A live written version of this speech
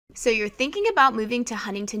So you're thinking about moving to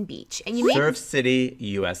Huntington Beach, and you may Surf City,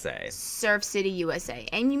 USA. Surf City, USA.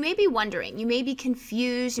 And you may be wondering, you may be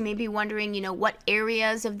confused, you may be wondering, what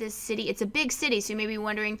areas of this city, it's a big city, so you may be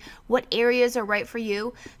wondering what areas are right for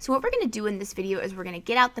you. So what we're going to do in this video is we're going to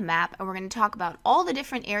get out the map and we're going to talk about all the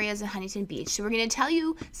different areas of Huntington Beach. So we're going to tell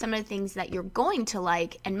you some of the things that you're going to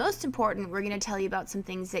like, and most important, we're going to tell you about some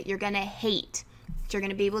things that you're going to hate, that you're going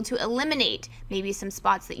to be able to eliminate maybe some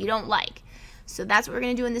spots that you don't like. So that's what we're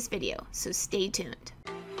going to do in this video, so stay tuned.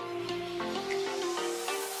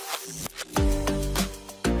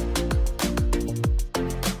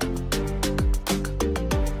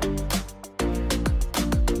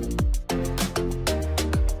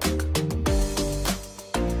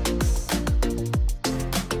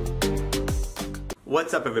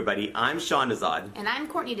 What's up, everybody? I'm Dezahd. And I'm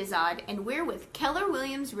Dezahd, and we're with Keller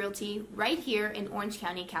Williams Realty right here in Orange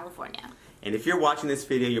County, California. And if you're watching this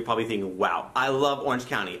video, you're probably thinking, wow, I love Orange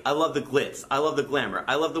County. I love the glitz. I love the glamour.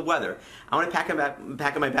 I love the weather. I want to pack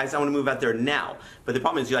up my bags. I want to move out there now. But the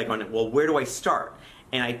problem is you're like, well, where do I start?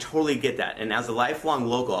 And I totally get that. And as a lifelong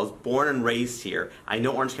local, I was born and raised here. I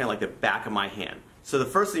know Orange County like the back of my hand. So the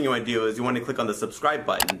first thing you want to do is you want to click on the subscribe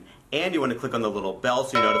button, and you want to click on the little bell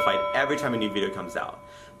so you're notified every time a new video comes out.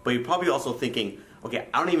 But you're probably also thinking, okay,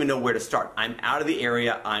 I don't even know where to start. I'm out of the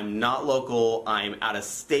area, I'm not local, I'm out of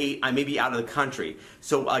state, I may be out of the country.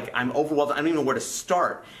 So like I'm overwhelmed, I don't even know where to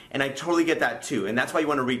start. And I totally get that too. And that's why you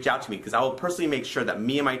want to reach out to me, because I will personally make sure that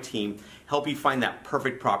me and my team help you find that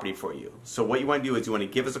perfect property for you. So what you want to do is you want to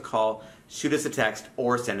give us a call, shoot us a text,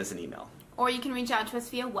 or send us an email. Or you can reach out to us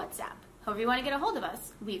via WhatsApp. However you want to get a hold of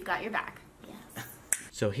us, we've got your back.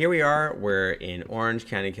 So here we are, we're in Orange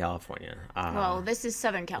County, California. Well, this is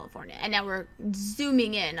Southern California, and now we're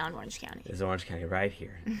zooming in on Orange County. There's Orange County right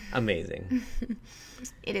here. Amazing.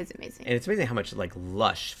 It is amazing. And it's amazing how much like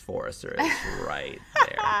lush forest there is right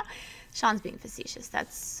there. Sean's being facetious.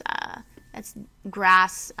 That's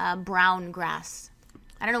grass, brown grass.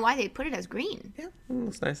 I don't know why they put it as green. Yeah,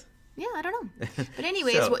 looks nice. Yeah, I don't know. But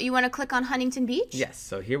anyways, So- what you want to click on Huntington Beach? Yes,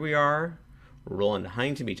 so here we are. We're rolling to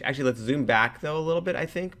Huntington Beach. Actually, let's zoom back, though, a little bit, I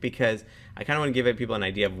think, because I kind of want to give people an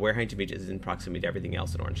idea of where Huntington Beach is in proximity to everything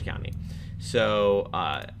else in Orange County. So,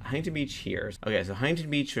 Huntington Beach here. Okay, so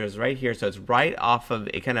Huntington Beach is right here. So it's right off of,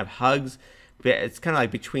 it kind of hugs, it's kind of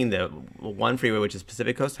like between the one freeway, which is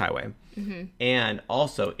Pacific Coast Highway, and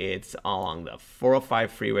also it's along the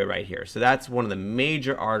 405 freeway right here. So that's one of the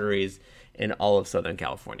major arteries in all of Southern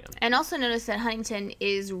California. And also notice that Huntington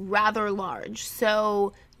is rather large.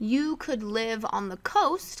 So you could live on the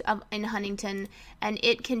coast in Huntington, and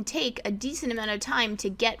it can take a decent amount of time to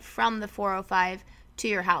get from the 405 to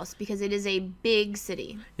your house because it is a big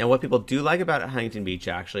city. Now, what people do like about Huntington Beach,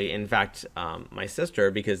 actually, in fact, my sister,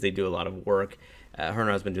 because they do a lot of work, her and her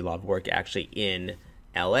husband do a lot of work actually in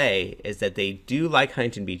LA, is that they do like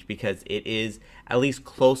Huntington Beach because it is at least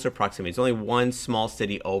closer proximity. It's only one small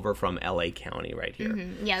city over from LA County right here.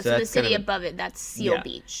 Yeah, so the city above it, that's Seal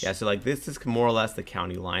Beach. Yeah, so like this is more or less the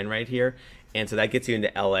county line right here. And so that gets you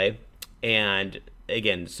into LA. And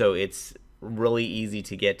again, so it's really easy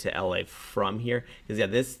to get to LA from here. Because yeah,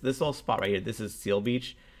 this little spot right here, this is Seal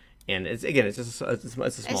Beach. And it's just it's a small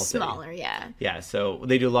city. It's smaller, yeah. Yeah, so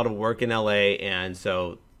they do a lot of work in LA, and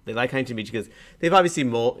so they like Huntington Beach because they've obviously,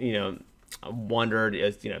 wondered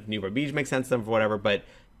if Newport Beach makes sense to them for whatever, but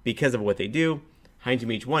because of what they do, Huntington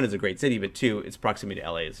Beach, one, is a great city, but two, its proximity to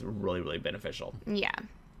LA is really, really beneficial. Yeah.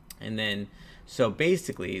 And then, so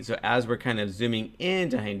basically, as we're kind of zooming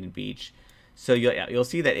into Huntington Beach, so you'll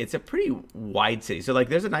see that it's a pretty wide city. So like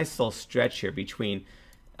there's a nice little stretch here between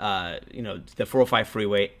the 405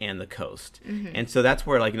 freeway and the coast. And so that's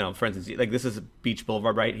where, for instance, like this is Beach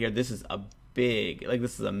Boulevard right here. This is a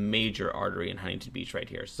this is a major artery in Huntington Beach right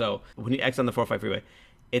here. So when you exit on the 405 freeway,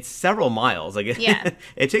 it's several miles. Like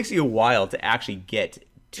it takes you a while to actually get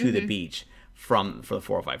to the beach for the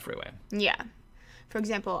 405 freeway. Yeah. For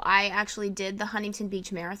example, I actually did the Huntington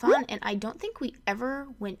Beach Marathon, and I don't think we ever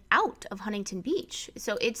went out of Huntington Beach.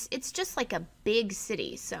 So it's just like a big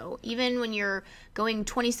city. So even when you're going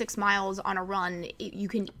 26 miles on a run, you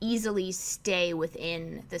can easily stay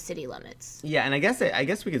within the city limits. Yeah, and I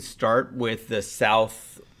guess we could start with the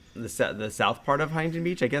south part of Huntington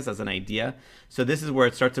Beach, I guess, as an idea. So this is where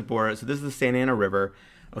it starts to border. So this is the Santa Ana River.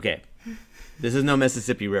 Okay. This is no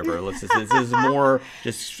Mississippi River. This is more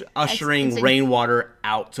just ushering rainwater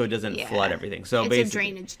out so it doesn't flood everything. So it's a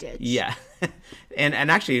drainage ditch. Yeah. and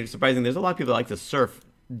actually, surprisingly, there's a lot of people that like to surf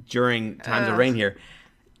during times of rain here.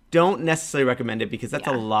 Don't necessarily recommend it because that's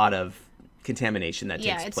a lot of contamination that takes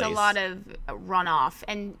place. Yeah, it's a lot of runoff,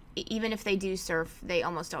 and even if they do surf, they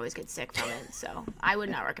almost always get sick from it. So I would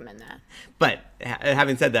not recommend that. But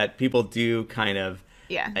having said that, people do kind of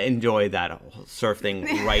enjoy that whole surf thing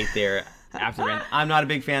right there after rain. I'm not a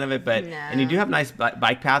big fan of it, but and you do have nice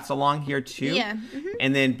bike paths along here too. Yeah.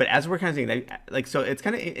 And then, but as we're kind of saying, like, so it's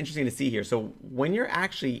kind of interesting to see here. So when you're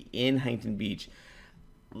actually in Huntington Beach,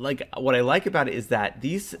 like, what I like about it is that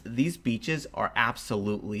these beaches are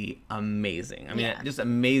absolutely amazing. I mean, just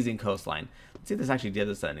amazing coastline. Let's see if this actually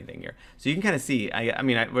does anything here. So you can kind of see.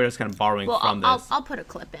 We're just kind of borrowing from this. I'll put a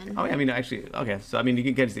clip in. Oh, yeah, I mean, actually, okay. So I mean, you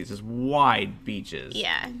can kind of see it's just wide beaches.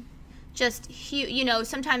 Yeah. Just huge. You know,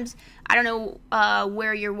 sometimes I don't know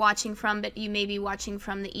where you're watching from, but you may be watching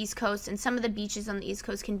from the East Coast, and some of the beaches on the East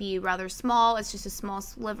Coast can be rather small. It's just a small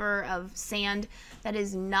sliver of sand. That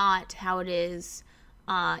is not how it is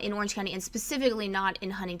in Orange County, and specifically not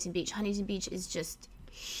in Huntington Beach. Huntington Beach is just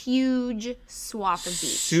huge swath of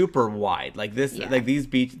beach. Super wide. Like this, like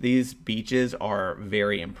these beaches are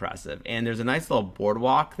very impressive. And there's a nice little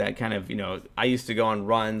boardwalk that kind of, I used to go on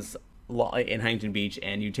runs in Huntington Beach,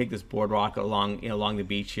 and you take this boardwalk along the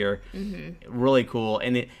beach here. Really cool.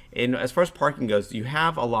 And as far as parking goes, you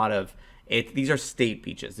have a lot of these are state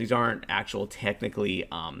beaches. These aren't actual technically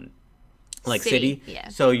like city. Yeah.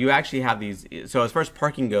 So you actually have these. So as far as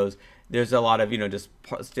parking goes, there's a lot of just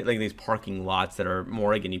like these parking lots that are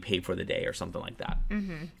more, again, you pay for the day or something like that.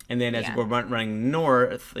 And then as we're running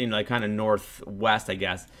north, like kind of northwest, I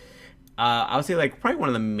guess. I would say like probably one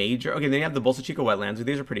of the major. Okay, then you have the Bolsa Chica wetlands.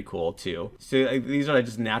 These are pretty cool too. So these are like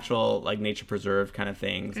just natural, like nature preserve kind of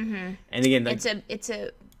things. And again, like,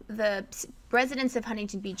 the residents of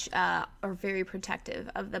Huntington Beach are very protective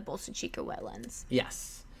of the Bolsa Chica wetlands.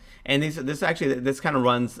 Yes. And this kind of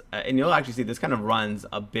runs, and you'll actually see this kind of runs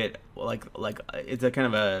a bit like it's a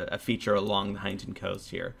kind of a feature along the Huntington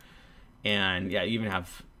coast here, and yeah, you even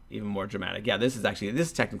have even more dramatic. Yeah, this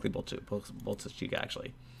is technically Bolsa Chica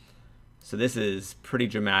actually. So this is pretty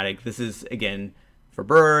dramatic. This is again for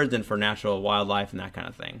birds and for natural wildlife and that kind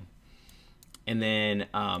of thing. And then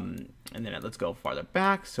let's go farther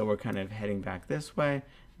back. So we're kind of heading back this way.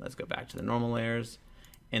 Let's go back to the normal layers.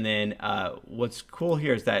 And then what's cool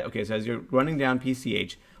here is that, okay, so as you're running down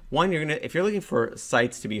PCH, if you're looking for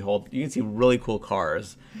sights to behold, you can see really cool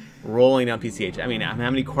cars rolling down PCH. I mean, how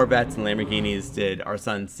many Corvettes and Lamborghinis did our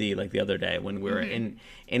son see like the other day when we were in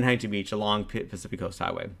Huntington Beach along Pacific Coast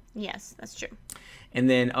Highway? Yes, that's true. And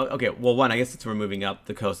then, okay, well, I guess since we're moving up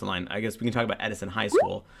the coastline, I guess we can talk about Edison High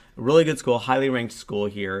School. A really good school, highly ranked school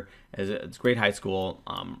here. It's a great high school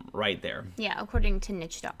right there. Yeah, according to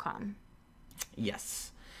niche.com. Yes.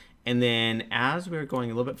 And then as we're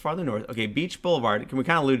going a little bit farther north, okay, Beach Boulevard, we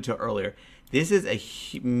kind of alluded to earlier, this is a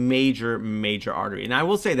major artery. And I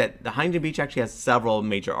will say that the Huntington Beach actually has several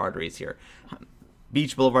major arteries here.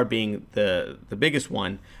 Beach Boulevard being the biggest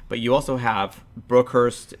one, but you also have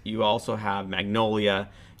Brookhurst, you also have Magnolia,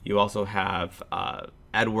 you also have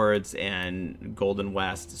Edwards and Golden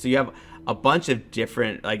West. So you have a bunch of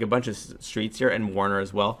different, like a bunch of streets here, and Warner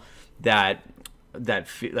as well, that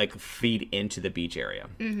feed into the beach area.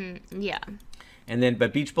 Yeah. And then,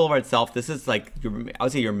 but Beach Boulevard itself, this is like I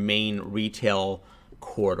would say your main retail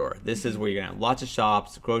corridor. This is where you're gonna have lots of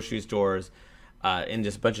shops, grocery stores, and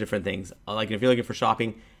just a bunch of different things. Like if you're looking for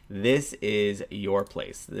shopping, this is your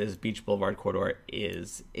place. This Beach Boulevard corridor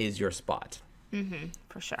is your spot.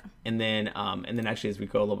 For sure. And then actually as we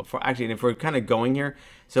go a little bit far, actually, and if we're kind of going here,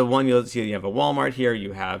 so one, you'll see you have a Walmart here,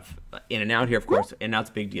 you have In-N-Out here, of course. In-N-Out's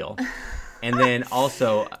a big deal. And then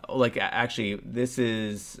also, like, actually, this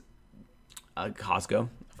is Costco.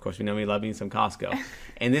 Of course, we know we love me some Costco.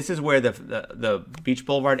 And this is where the Beach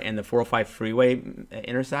Boulevard and the 405 freeway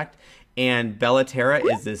intersect. And Bellaterra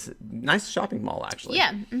is this nice shopping mall, actually.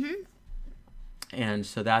 Yeah. And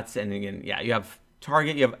so and again, yeah, you have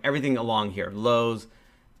Target, you have everything along here. Lowe's,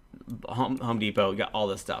 Home Depot, you got all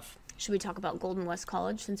this stuff. Should we talk about Golden West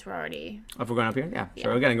College since we're already? If we're going up here, yeah.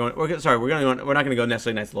 Sure. We're not going to go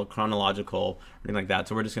necessarily nice little chronological or anything like that.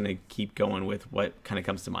 So we're just going to keep going with what kind of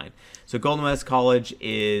comes to mind. So Golden West College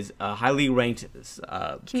is a highly ranked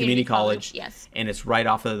community college. Yes. And it's right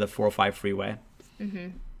off of the 405 freeway.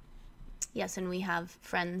 Yes, and we have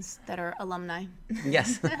friends that are alumni.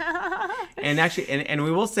 Yes. And actually, and we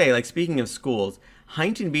will say, like, speaking of schools,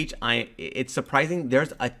 Huntington Beach, it's surprising.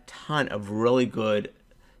 There's a ton of really good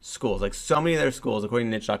schools. Like, so many of their schools, according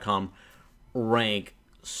to niche.com, rank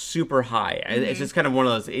super high. It's just kind of one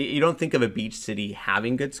of those, you don't think of a beach city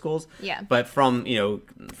having good schools. Yeah. But from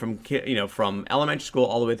elementary school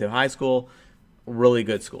all the way through high school, really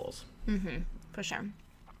good schools. For sure.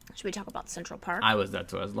 Should we talk about Central Park?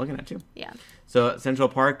 That's what I was looking at too. Yeah. So Central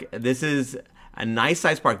Park, this is a nice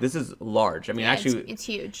sized park. This is large. I mean, Yeah, actually, it's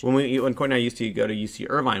huge. When Courtney and I used to go to UC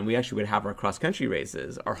Irvine, we actually would have our cross country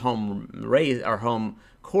races. Our home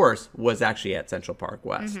course was actually at Central Park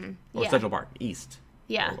West or Yeah. Central Park East.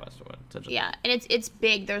 Yeah. Or West or what? Central. Yeah, and it's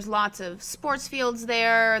big. There's lots of sports fields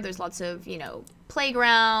there. There's lots of,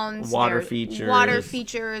 playgrounds. Water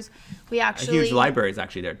features. We A actually... huge library is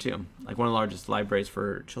actually there too. Like one of the largest libraries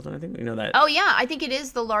for children, I think. You know that? Oh, yeah. I think it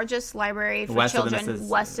is the largest library for children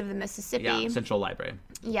west of the Mississippi. Yeah, Central Library.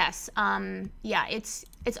 Yes. Yeah, it's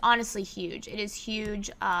honestly huge. It is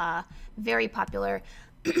huge, very popular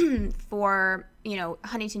for,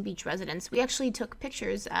 Huntington Beach residents. We actually took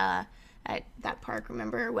pictures at that park,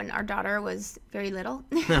 remember, when our daughter was very little?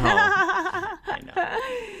 I know.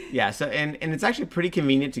 Yeah, so and it's actually pretty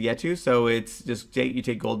convenient to get to. So it's just you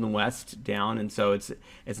take Golden West down, and so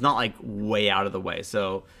it's not like way out of the way.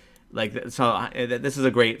 So this is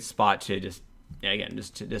a great spot to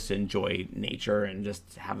just enjoy nature and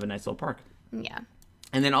just have a nice little park. Yeah.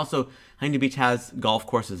 And then also Huntington Beach has golf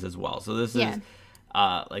courses as well. So this is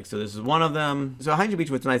this is one of them. So Huntington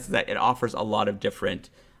Beach, what's nice is that it offers a lot of different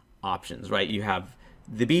options, right? You have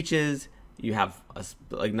the beaches, you have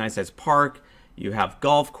a nice size park, you have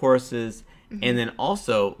golf courses, and then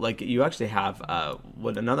also you actually have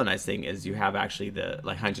what another nice thing is you have actually the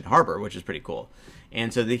Huntington Harbor, which is pretty cool.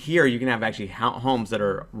 And so here you can have actually homes that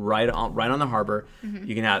are right on the harbor.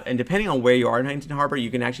 You can have, and depending on where you are in Huntington Harbor,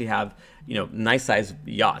 you can actually have nice size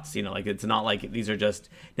yachts. It's not like these are just,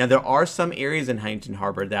 now there are some areas in Huntington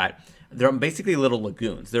Harbor that they're basically little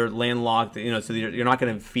lagoons. They're landlocked, so you're not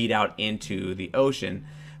going to feed out into the ocean.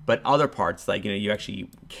 But other parts, you actually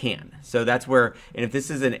can. So that's where, and if this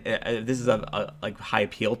is a high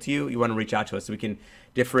appeal to you, you want to reach out to us so we can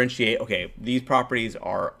differentiate. Okay, these properties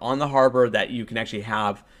are on the harbor that you can actually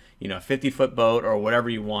have, a 50-foot boat or whatever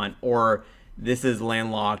you want, or this is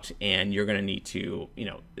landlocked and you're going to need to,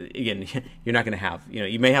 again, you're not going to have,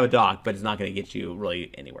 you may have a dock, but it's not going to get you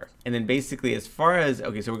really anywhere. And then basically as far as,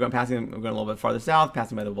 okay, so we're going a little bit farther south,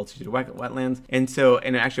 passing by the multitude of wetlands.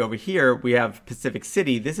 And actually over here, we have Pacific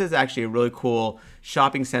City. This is actually a really cool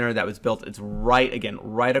shopping center that was built. It's right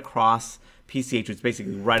across PCH, which is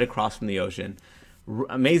basically right across from the ocean.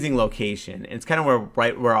 Amazing location, and it's kind of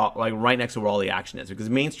right next to where all the action is,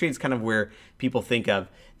 because Main Street is kind of where people think of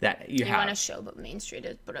that you have. Want to show, but Main Street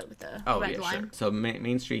is put up with the red line. Sure. So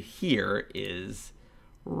Main Street here is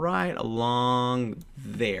right along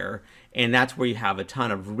there, and that's where you have a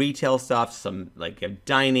ton of retail stuff, some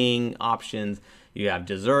dining options. You have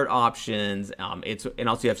dessert options. And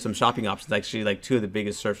also you have some shopping options. Actually, two of the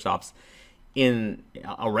biggest surf shops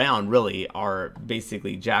around really are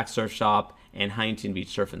basically Jack's Surf Shop and Huntington Beach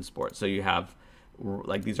Surf and Sport. So you have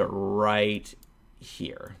these are right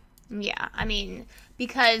here. Yeah, I mean,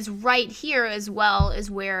 because right here as well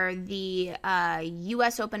is where the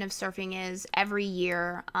U.S. Open of Surfing is every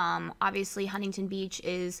year. Obviously, Huntington Beach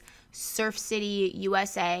is Surf City,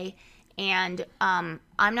 USA. And I'm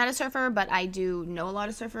not a surfer, but I do know a lot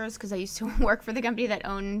of surfers because I used to work for the company that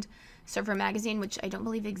owned Surfer Magazine, which I don't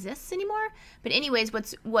believe exists anymore. But anyways,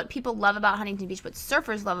 what people love about Huntington Beach, what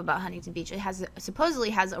surfers love about Huntington Beach, it supposedly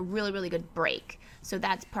has a really, really good break. So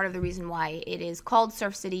that's part of the reason why it is called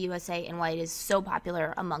Surf City USA and why it is so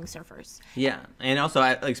popular among surfers. Yeah, and also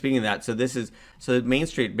speaking of that, so Main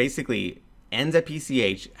Street basically ends at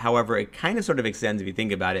PCH. However, it kind of sort of extends if you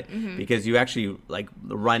think about it, because you actually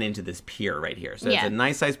run into this pier right here. So it's a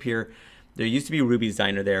nice size pier. There used to be Ruby's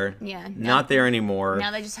Diner there. Yeah. Not there anymore.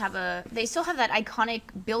 Now they just they still have that iconic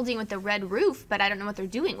building with the red roof, but I don't know what they're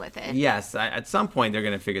doing with it. Yes, at some point they're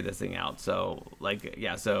going to figure this thing out. So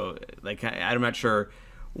I'm not sure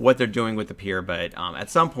what they're doing with the pier, but at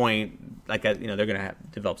some point, they're going to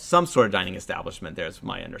develop some sort of dining establishment there, is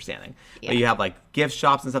my understanding. Yeah. But you have gift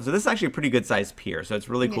shops and stuff. So this is actually a pretty good sized pier. So it's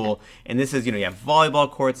really cool. And this is, you have volleyball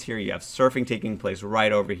courts here. You have surfing taking place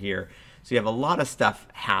right over here. So you have a lot of stuff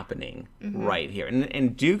happening right here.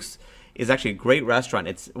 And Duke's is actually a great restaurant.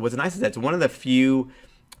 What's nice is that it's one of the few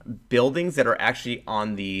buildings that are actually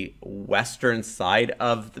on the western side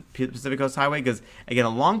of the Pacific Coast Highway. Because, again,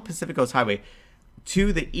 along Pacific Coast Highway,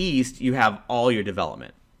 to the east, you have all your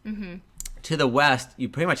development. To the west, you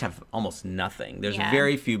pretty much have almost nothing. There's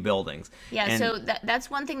very few buildings. Yeah, so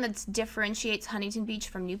that's one thing that differentiates Huntington Beach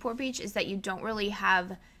from Newport Beach, is that you don't really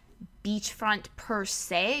have beachfront per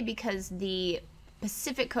se, because the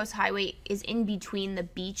Pacific Coast Highway is in between the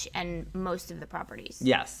beach and most of the properties.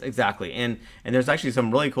 Yes, exactly. And there's actually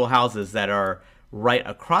some really cool houses that are right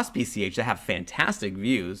across BCH that have fantastic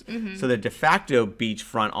views. So they're de facto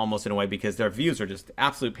beachfront almost in a way, because their views are just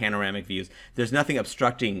absolute panoramic views. There's nothing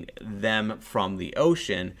obstructing them from the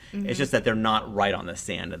ocean. It's just that they're not right on the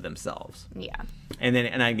sand themselves. Yeah. And then,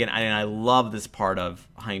 and again, I love this part of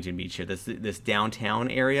Huntington Beach here. This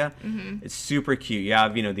downtown area, it's super cute. You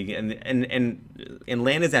have, you know, and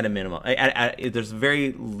land is at a minimum. There's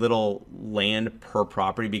very little land per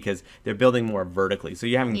property because they're building more vertically. So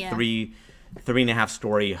you're having 3.5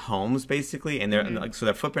 story homes basically, and they're like, so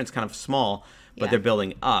their footprint's kind of small, but they're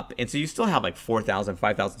building up, and so you still have like 4,000,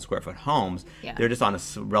 5,000 square foot homes. They're just on a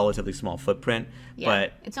relatively small footprint,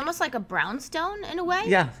 but it's almost like a brownstone in a way.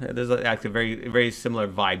 There's a very, very similar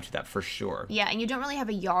vibe to that for sure. And you don't really have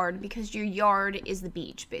a yard because your yard is the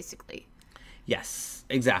beach basically. Yes,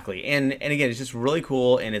 exactly. And again, it's just really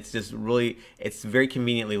cool, and it's just really, it's very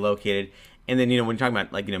conveniently located. And then, you know, when you're talking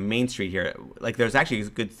about, like, you know, Main Street here, like, there's actually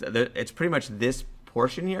good, it's pretty much this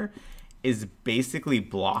portion here is basically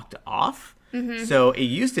blocked off. So it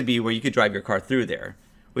used to be where you could drive your car through there,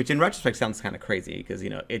 which in retrospect sounds kind of crazy because, you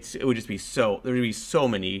know, it would just be so, there would be so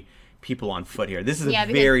many people on foot here. This is a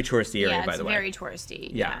very touristy area, by the way. Yeah, it's very touristy.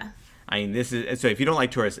 Yeah. I mean, this is, so if you don't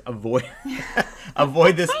like tourists, avoid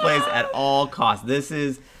avoid this place at all costs. This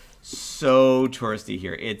is so touristy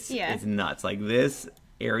here. It's nuts. Like, this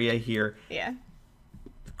area here,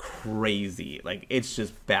 crazy. Like, it's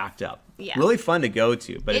just backed up. Really fun to go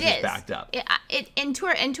to, but it's just backed up. And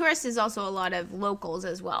tourists is also a lot of locals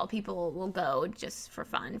as well. People will go just for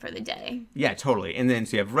fun for the day. Yeah, totally. And then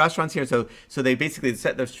so you have restaurants here. So they basically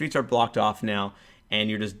set, the streets are blocked off now, and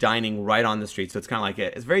you're just dining right on the street. So it's kind of like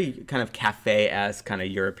it's very kind of cafe-esque, kind of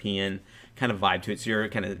European kind of vibe to it. So you're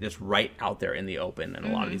kind of just right out there in the open in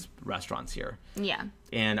a lot of these restaurants here.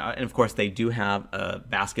 And of course they do have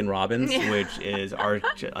Baskin Robbins, which is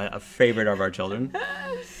a favorite of our children.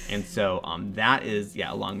 And so that is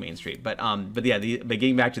along Main Street. But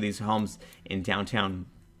getting back to these homes in downtown,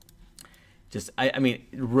 just I mean,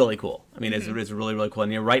 really cool. I mean, it's really, really cool,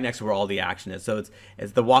 and you're right next to where all the action is. So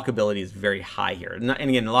it's the walkability is very high here. And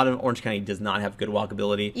again, a lot of Orange County does not have good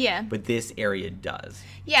walkability. But this area does.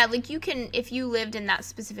 Like, you can, if you lived in that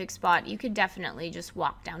specific spot, you could definitely just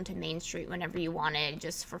walk down to Main Street whenever you wanted,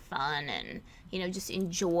 just for fun, and, you know, just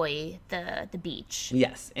enjoy the beach.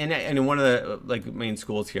 Yes, and one of the like main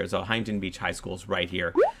schools here, so Huntington Beach High School is right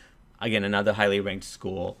here. Again, another highly ranked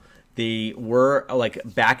school. They were, like,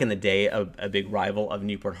 back in the day, a big rival of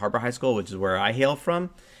Newport Harbor High School, which is where I hail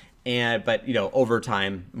from. But you know, over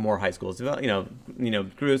time, more high schools,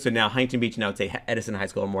 grew. So now Huntington Beach and I would say Edison High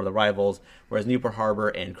School are more the rivals, whereas Newport Harbor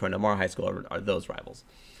and Corona Del Mar High School are those rivals.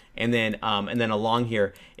 And then along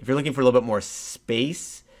here, if you're looking for a little bit more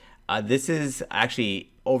space, this is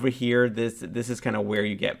actually over here. This is kind of where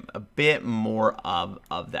you get a bit more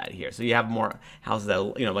of that here. So you have more houses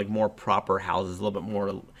that, you know, like more proper houses, a little bit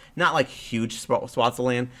more, not like huge swaths of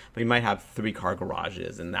land, but you might have 3-car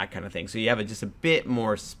garages and that kind of thing. So you have just a bit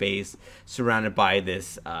more space surrounded by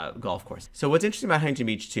this golf course. So what's interesting about Huntington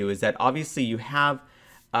Beach too is that obviously you have,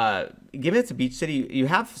 given it's a beach city, you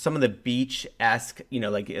have some of the beach-esque, you know,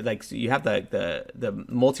 like so you have the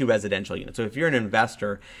multi-residential units. So if you're an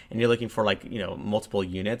investor and you're looking for, like, you know, multiple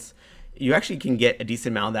units, you actually can get a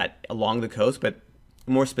decent amount of that along the coast. But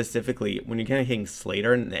more specifically, when you're kind of hitting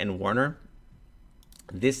Slater and Warner,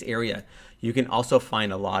 this area, you can also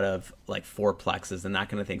find a lot of, like, fourplexes and that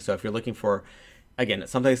kind of thing. So if you're looking for, again,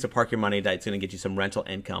 someplace to park your money that's going to get you some rental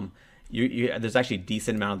income, there's actually a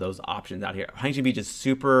decent amount of those options out here. Huntington Beach is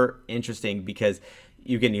super interesting because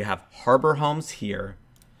you have harbor homes here,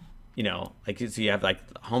 you know, like, so you have, like,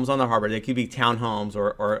 homes on the harbor. They could be townhomes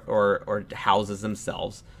or houses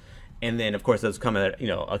themselves. And then, of course, those come at, you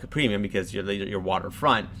know, a premium because you're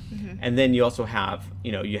waterfront. And then you also have,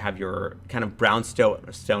 you know, you have your kind of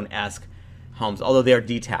brownstone-esque homes, although they are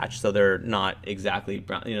detached, so they're not exactly,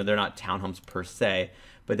 you know, they're not townhomes per se,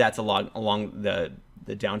 but that's along the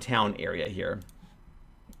downtown area here,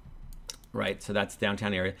 right? So that's the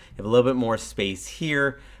downtown area. You have a little bit more space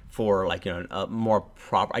here for, like, you know, a more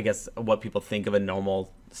proper, I guess, what people think of a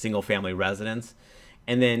normal single-family residence.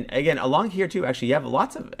 And then again, along here too, actually, you have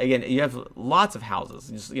lots of houses,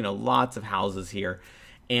 just, you know, lots of houses here.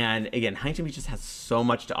 And again, Huntington Beach just has so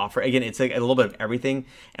much to offer. Again, it's like a little bit of everything.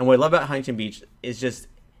 And what I love about Huntington Beach is just,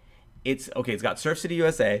 it's got Surf City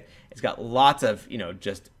USA, It's got lots of,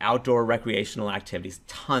 just outdoor recreational activities,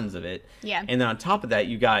 tons of it. Yeah. And then on top of that,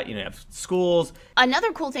 you got, you have schools.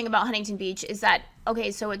 Another cool thing about Huntington Beach is that,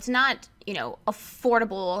 okay, so it's not,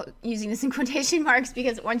 affordable, using this in quotation marks,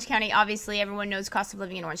 because Orange County, obviously, everyone knows cost of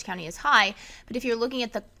living in Orange County is high. But if you're looking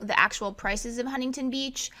at the actual prices of Huntington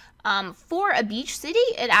Beach, for a beach city,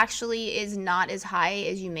 it actually is not as high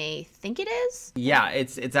as you may think it is. Yeah,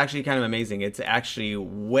 it's actually kind of amazing. It's actually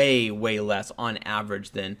way, way less on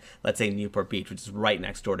average than, let's say, Newport Beach, which is right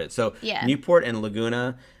next door to it. So yeah. Newport and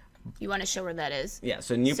Laguna. You want to show where that is? Yeah,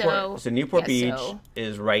 so Newport Beach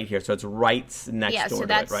is right here. So it's right next door to it, right? Yeah, so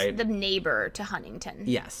that's the neighbor to Huntington.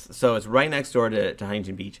 Yes, so it's right next door to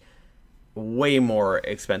Huntington Beach. Way more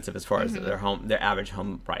expensive as far as their average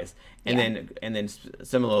home price. And then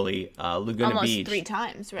similarly, Laguna Beach. Almost 3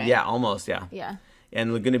 times, right? Yeah, almost, yeah. Yeah.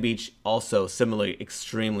 And Laguna Beach also similarly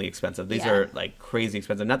extremely expensive. These are like crazy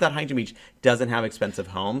expensive. Not that Huntington Beach doesn't have expensive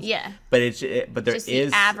homes. Yeah. But there is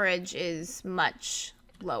the average is much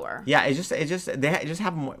lower. Yeah, they just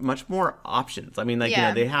have much more options. I mean, like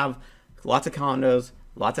they have lots of condos,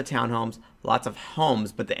 lots of townhomes, lots of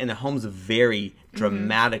homes, but the homes vary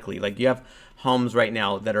dramatically. Like you have homes right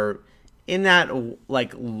now that are in that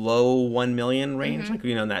like low 1 million range, like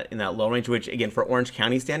in that low range, which again for Orange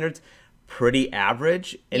County standards, pretty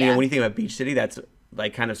average. And when you think about beach city, that's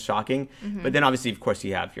like kind of shocking. But then obviously, of course,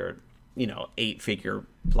 you have your 8-figure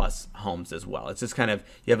plus homes as well. It's just kind of,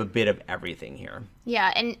 you have a bit of everything here.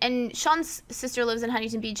 Yeah, and Sean's sister lives in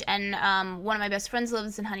Huntington Beach, and one of my best friends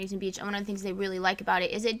lives in Huntington Beach, and one of the things they really like about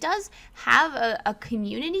it is it does have a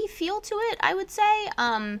community feel to it, I would say.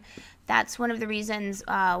 That's one of the reasons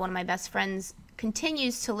one of my best friends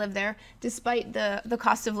continues to live there, despite the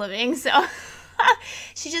cost of living, so...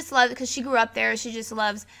 She just loves, because she grew up there, she just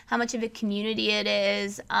loves how much of a community it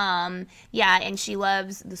is. And she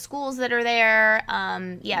loves the schools that are there.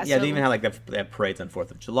 They even have like they have parades on 4th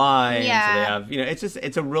of July. Yeah. And so they have,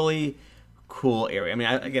 it's a really cool area. I mean,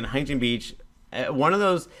 again, Huntington Beach, one of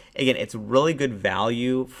those, again, it's really good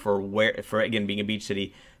value for again, being a beach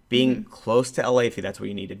city. Being close to LA, if that's where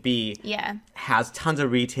you need to be, has tons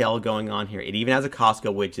of retail going on here. It even has a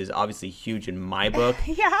Costco, which is obviously huge in my book.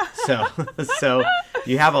 So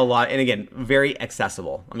you have a lot, and again, very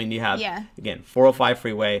accessible. I mean, you have again 405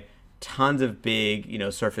 freeway, tons of big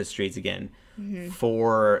surface streets again.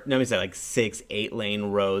 Let me say like 6-8 lane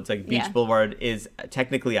roads. Like Beach Boulevard is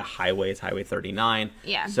technically a highway. It's Highway 39.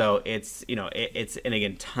 Yeah. So it's it's and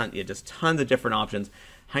again just tons of different options.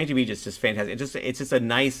 Huntington Beach is just fantastic. It's just a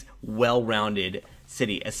nice, well-rounded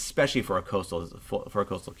city, especially for a coastal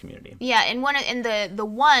community. Yeah, and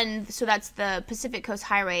so that's the Pacific Coast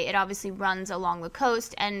Highway. It obviously runs along the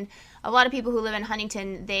coast, and a lot of people who live in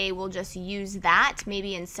Huntington, they will just use that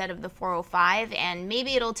maybe instead of the 405, and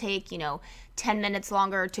maybe it'll take 10 minutes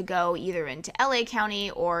longer to go either into LA County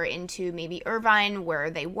or into maybe Irvine where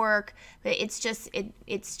they work. But it's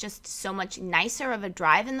just so much nicer of a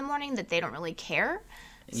drive in the morning that they don't really care.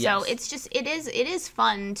 So it is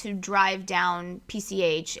fun to drive down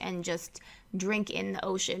PCH and just drink in the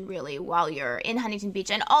ocean really while you're in Huntington Beach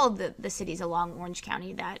and all of the cities along Orange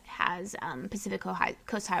County that has Pacific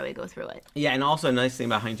Coast Highway go through it. Yeah, and also a nice thing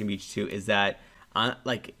about Huntington Beach too is that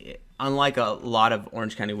unlike a lot of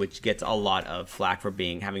Orange County, which gets a lot of flack for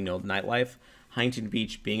having no nightlife, Huntington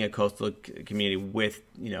Beach being a coastal community with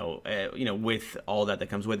with all that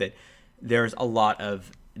comes with it, there's a lot of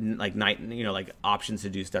options to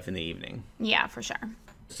do stuff in the evening. Yeah, for sure.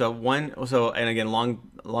 And again,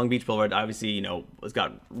 Long Beach Boulevard, obviously, it's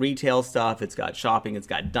got retail stuff, it's got shopping, it's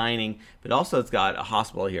got dining, but also it's got a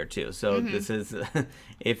hospital here too. So this is,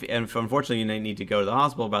 if unfortunately you need to go to the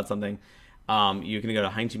hospital about something, you can go to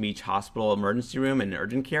Huntington Beach Hospital emergency room and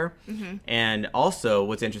urgent care. And also,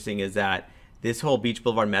 what's interesting is that this whole Beach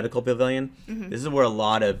Boulevard Medical Pavilion, this is where a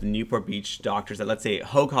lot of Newport Beach doctors, let's say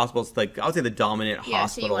Hoag Hospital, like I would say the dominant hospital. Yeah,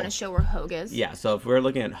 so you want to show where Hoag is. Yeah, so if we're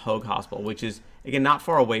looking at Hoag Hospital, which is, again, not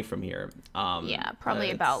far away from here.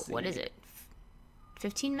 Probably about,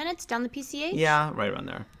 15 minutes down the PCH? Yeah, right around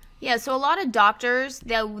there. Yeah, so a lot of doctors,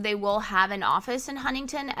 they will have an office in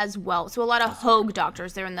Huntington as well. So a lot of Hoag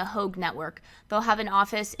doctors, they're in the Hoag network. They'll have an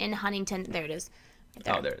office in Huntington. There it is. Right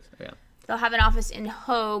there. Oh, there it is, yeah. They'll have an office in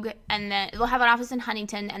Hoag, and then they'll have an office in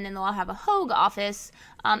Huntington, and then they'll have a Hoag office.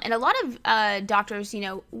 And a lot of doctors,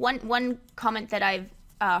 one comment that I've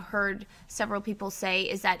heard several people say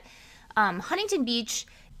is that Huntington Beach,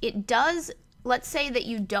 it does let's say that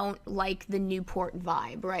you don't like the Newport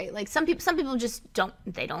vibe, right? Like some people just don't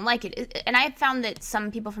like it. And I have found that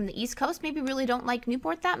some people from the East Coast maybe really don't like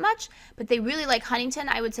Newport that much, but they really like Huntington.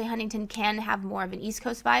 I would say Huntington can have more of an East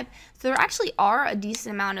Coast vibe. So there actually are a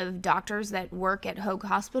decent amount of doctors that work at Hoag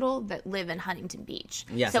Hospital that live in Huntington Beach.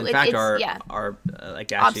 Yes, so in fact, our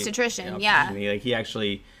like actually, obstetrician,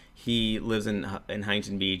 he lives in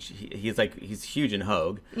Huntington Beach. He's huge in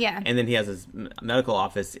Hoag. Yeah. And then he has his medical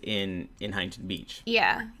office in Huntington Beach.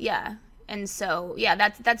 Yeah, yeah. And so, yeah,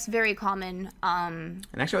 that's very common. And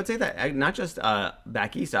actually, I would say that not just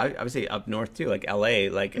back east, I would say up north too, like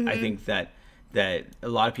LA. Like I think that a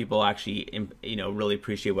lot of people actually, really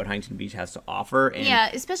appreciate what Huntington Beach has to offer. And yeah,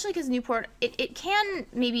 especially because Newport, it can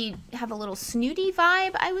maybe have a little snooty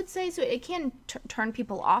vibe, I would say. So it can turn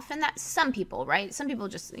people off, and that some people, right? Some people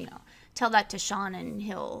just, tell that to Sean and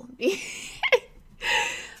he'll be.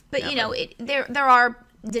 But there are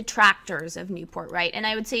detractors of Newport, right? And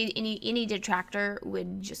I would say any detractor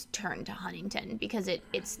would just turn to Huntington because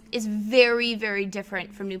it's very, very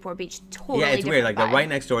different from Newport Beach. Totally, yeah, it's weird. Like vibe. they're right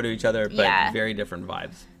next door to each other, but very different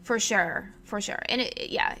vibes. For sure. And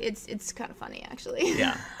it's kind of funny actually.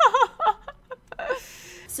 Yeah.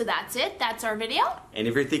 So that's it. That's our video. And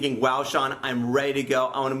if you're thinking, wow, Sean, I'm ready to go.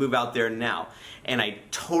 I want to move out there now. And I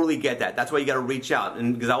totally get that. That's why you got to reach out,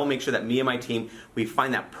 and because I will make sure that me and my team, we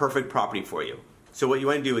find that perfect property for you. So what you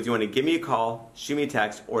want to do is you want to give me a call, shoot me a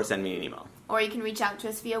text, or send me an email. Or you can reach out to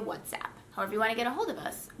us via WhatsApp. However you want to get a hold of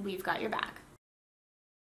us, we've got your back.